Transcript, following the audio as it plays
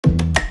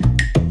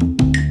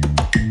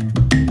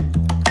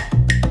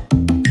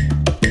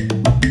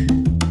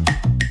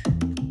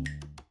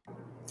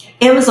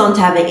Amazon's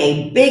having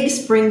a big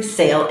spring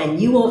sale,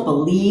 and you won't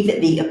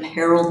believe the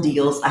apparel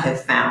deals I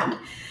have found.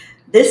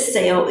 This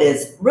sale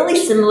is really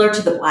similar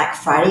to the Black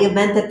Friday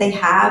event that they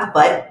have,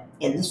 but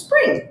in the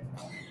spring.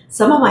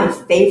 Some of my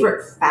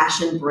favorite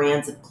fashion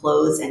brands of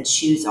clothes and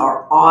shoes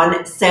are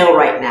on sale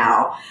right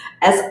now.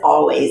 As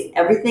always,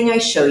 everything I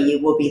show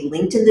you will be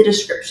linked in the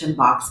description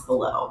box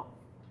below.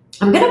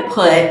 I'm going to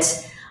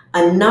put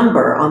a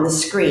number on the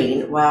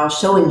screen while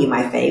showing you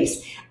my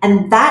faves,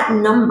 and that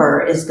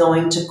number is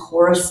going to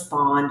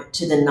correspond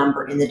to the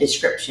number in the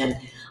description.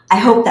 I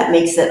hope that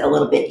makes it a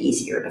little bit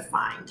easier to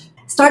find.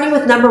 Starting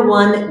with number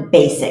 1,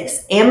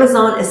 basics.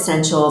 Amazon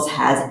Essentials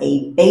has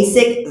a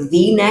basic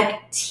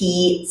V-neck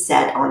tee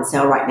set on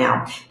sale right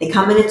now. They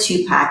come in a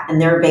 2-pack and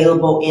they're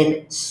available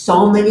in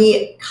so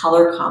many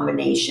color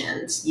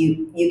combinations.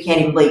 You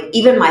can't even believe.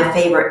 Even my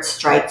favorite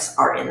stripes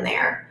are in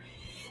there.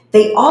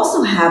 They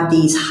also have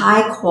these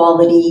high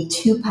quality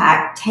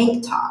 2-pack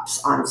tank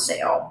tops on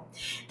sale.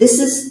 This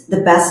is the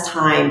best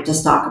time to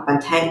stock up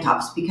on tank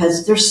tops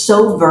because they're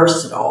so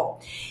versatile.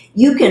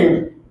 You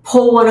can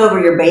pull one over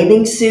your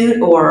bathing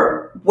suit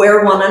or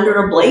wear one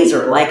under a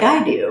blazer like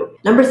I do.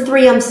 Number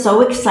 3, I'm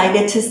so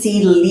excited to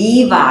see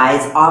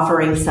Levi's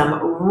offering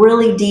some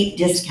really deep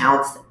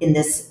discounts in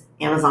this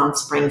Amazon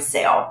spring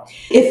sale.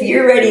 If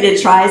you're ready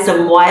to try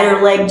some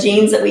wider leg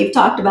jeans that we've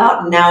talked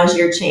about, now is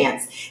your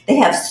chance. They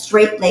have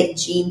straight leg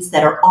jeans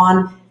that are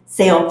on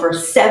sale for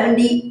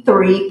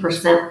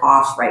 73%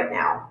 off right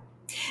now.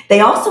 They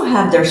also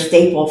have their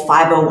staple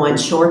 501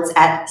 shorts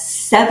at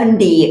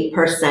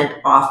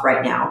 70% off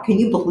right now. Can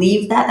you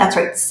believe that? That's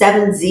right,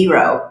 70.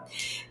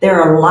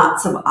 There are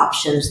lots of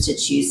options to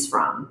choose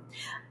from.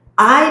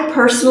 I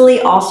personally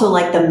also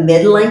like the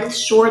mid-length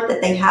short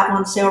that they have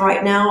on sale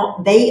right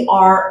now. They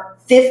are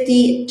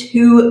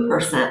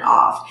 52%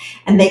 off,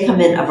 and they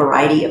come in a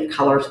variety of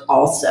colors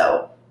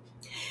also.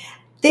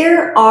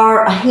 There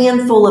are a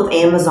handful of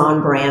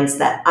Amazon brands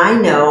that I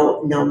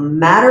know no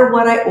matter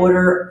what I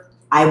order,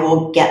 I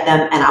will get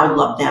them and I'll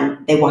love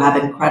them. They will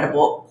have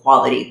incredible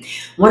quality.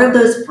 One of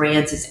those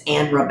brands is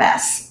Ann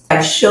Rabess.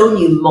 I've shown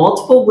you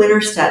multiple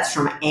winter sets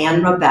from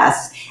Ann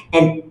Rabess,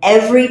 and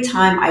every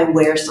time I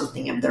wear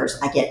something of theirs,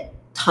 I get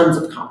tons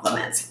of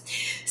compliments.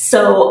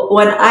 So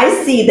when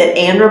I see that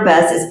Ann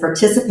Rabess is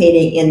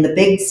participating in the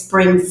big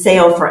spring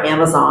sale for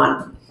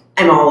Amazon,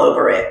 I'm all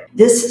over it.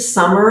 This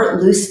summer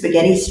loose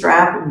spaghetti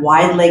strap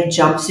wide leg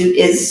jumpsuit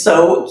is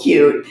so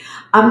cute.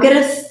 I'm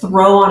gonna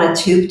throw on a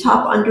tube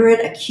top under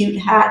it, a cute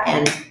hat,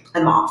 and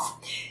I'm off.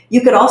 You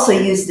could also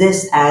use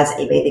this as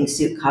a bathing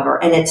suit cover,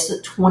 and it's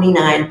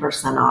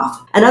 29%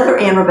 off. Another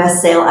Ann Rabess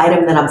sale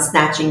item that I'm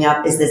snatching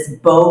up is this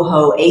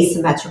boho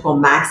asymmetrical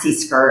maxi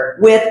skirt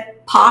with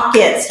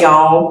pockets,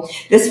 y'all.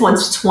 This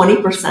one's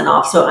 20%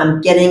 off, so I'm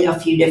getting a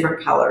few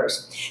different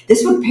colors.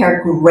 This would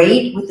pair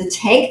great with the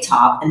tank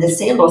top and the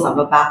sandals I'm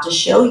about to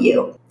show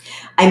you.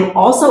 I'm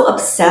also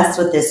obsessed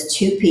with this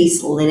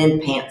 2-piece linen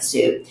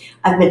pantsuit.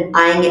 I've been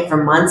eyeing it for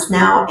months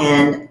now,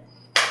 and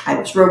I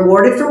was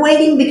rewarded for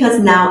waiting because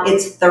now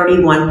it's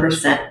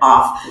 31%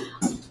 off.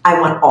 I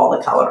want all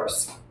the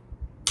colors.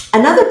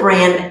 Another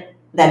brand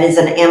that is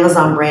an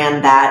Amazon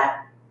brand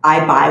that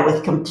I buy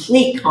with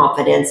complete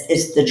confidence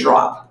is The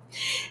Drop.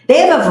 They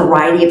have a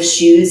variety of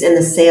shoes in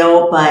the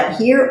sale, but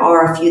here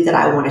are a few that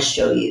I want to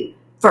show you.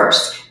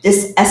 First,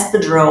 this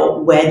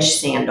espadrille wedge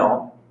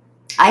sandal.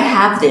 I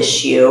have this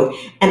shoe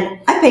and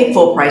I paid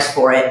full price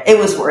for it. It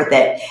was worth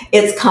it.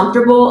 It's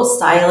comfortable,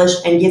 stylish,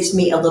 and gives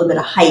me a little bit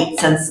of height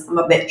since I'm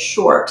a bit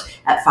short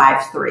at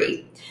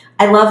 5'3".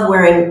 I love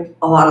wearing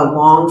a lot of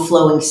long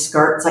flowing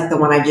skirts like the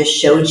one I just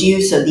showed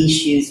you, so these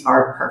shoes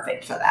are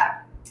perfect for that.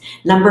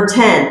 Number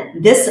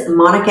 10, this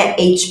Monica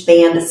H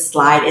band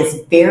slide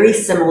is very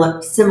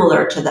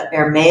similar to the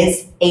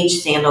Hermes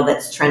H sandal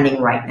that's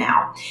trending right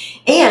now.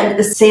 And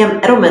the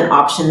Sam Edelman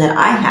option that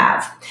I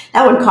have.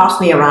 That one cost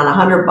me around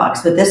 $100,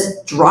 but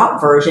this drop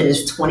version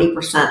is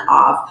 20%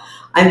 off.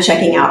 I'm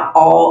checking out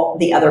all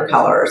the other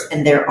colors,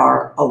 and there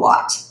are a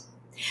lot.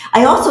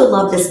 I also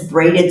love this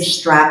braided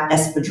strap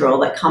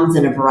espadrille that comes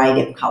in a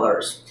variety of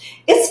colors.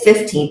 It's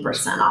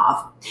 15%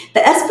 off. The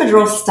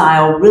espadrille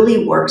style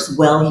really works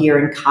well here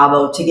in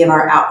Cabo to give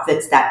our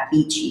outfits that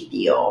beachy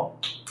feel.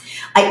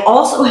 I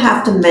also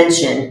have to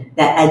mention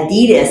that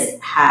Adidas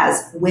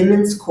has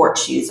women's court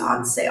shoes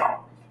on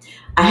sale.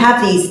 I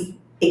have these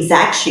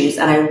exact shoes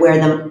and I wear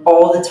them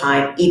all the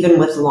time, even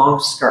with long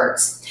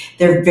skirts.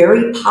 They're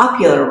very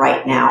popular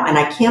right now, and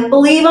I can't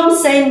believe I'm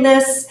saying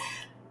this,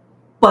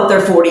 but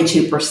they're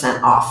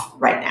 42% off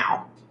right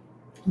now.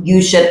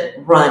 You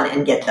should run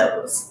and get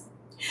those.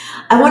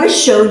 I want to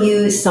show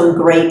you some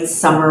great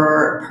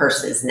summer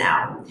purses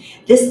now.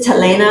 This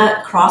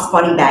Telena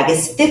crossbody bag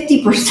is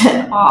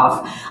 50%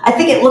 off. I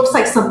think it looks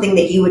like something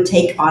that you would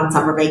take on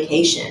summer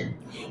vacation.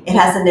 It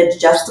has an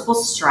adjustable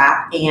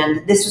strap,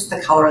 and this is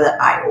the color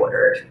that I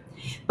ordered.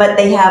 But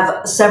they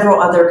have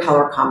several other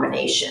color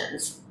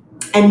combinations.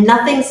 And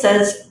nothing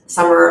says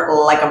summer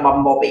like a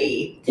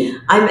bumblebee.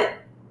 I'm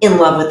in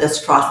love with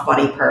this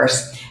crossbody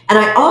purse. And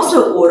I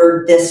also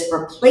ordered this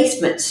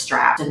replacement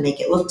strap to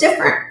make it look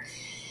different.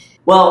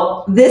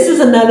 Well, this is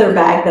another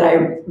bag that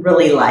I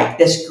really like,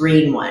 this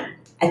green one.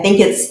 I think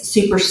it's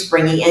super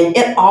springy and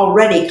it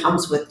already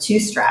comes with 2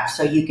 straps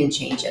so you can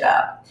change it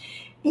up.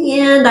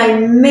 And I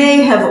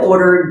may have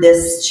ordered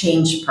this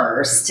change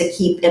purse to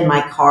keep in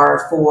my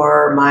car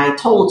for my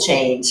toll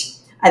change.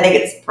 I think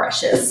it's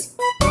precious.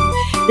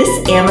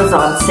 This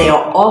Amazon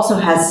sale also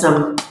has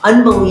some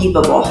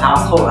unbelievable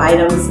household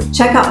items.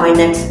 Check out my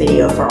next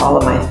video for all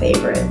of my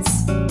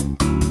favorites.